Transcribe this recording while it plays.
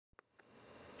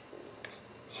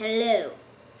Hello.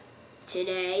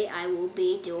 Today I will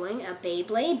be doing a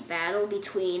Beyblade battle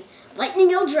between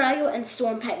Lightning L-Drago and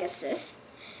Storm Pegasus.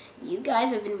 You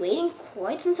guys have been waiting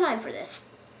quite some time for this.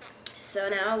 So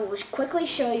now we'll quickly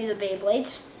show you the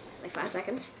Beyblades. Like 5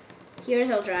 seconds. Here's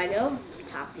L-Drago,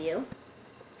 top view.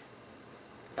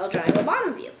 L-Drago,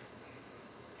 bottom view.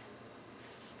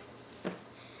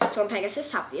 Storm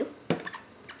Pegasus, top view.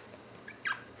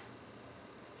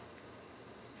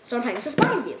 Storm Pegasus,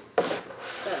 bottom view.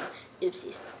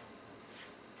 Oopsies.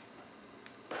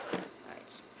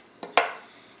 Alright.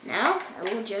 Now, I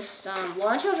will just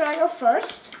launch L-Drago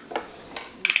first,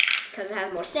 because it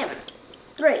has more stamina.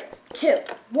 3, 2,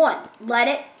 1, let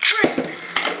it rip!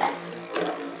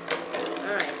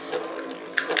 Alright.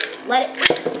 Let it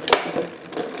rip.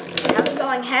 Now we're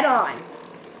going head on.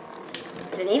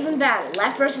 It's an even battle.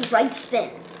 Left versus right spin.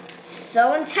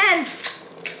 So intense!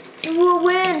 Who will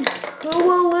win? Who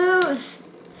will lose?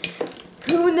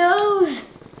 Who knows?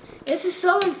 This is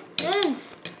so intense.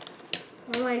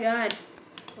 Oh my god.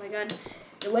 Oh my god.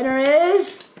 The winner is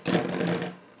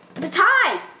the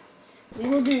tie. We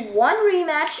will do one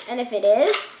rematch, and if it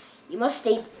is, you must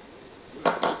stay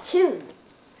tuned.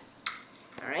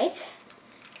 Alright.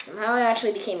 Somehow it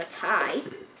actually became a tie.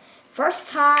 First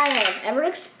tie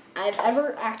I've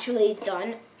ever actually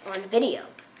done on video.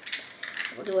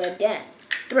 We'll do it again.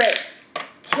 3,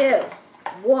 2,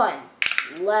 1.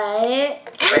 Let it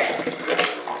rip.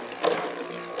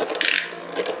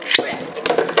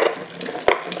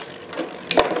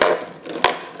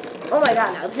 Oh my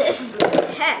god, now this is more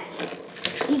intense.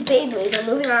 These Beyblades are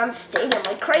moving around the stadium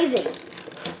like crazy.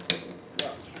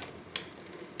 Whoa.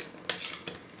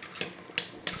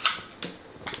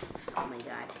 Oh my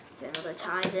god. Is it another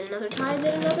tie? Is it another tie? Is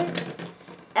it another?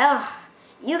 Ugh.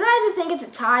 You guys would think it's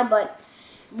a tie, but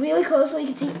really closely,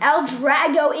 you can see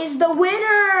L-Drago is the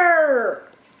winner.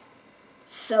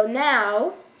 So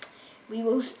now I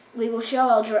will show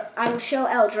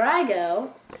L-Drago,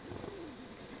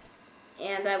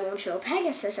 and I won't show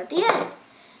Pegasus at the end.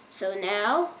 So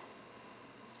now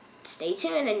stay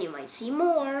tuned, and you might see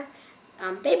more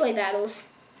Beyblade battles.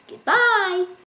 Goodbye.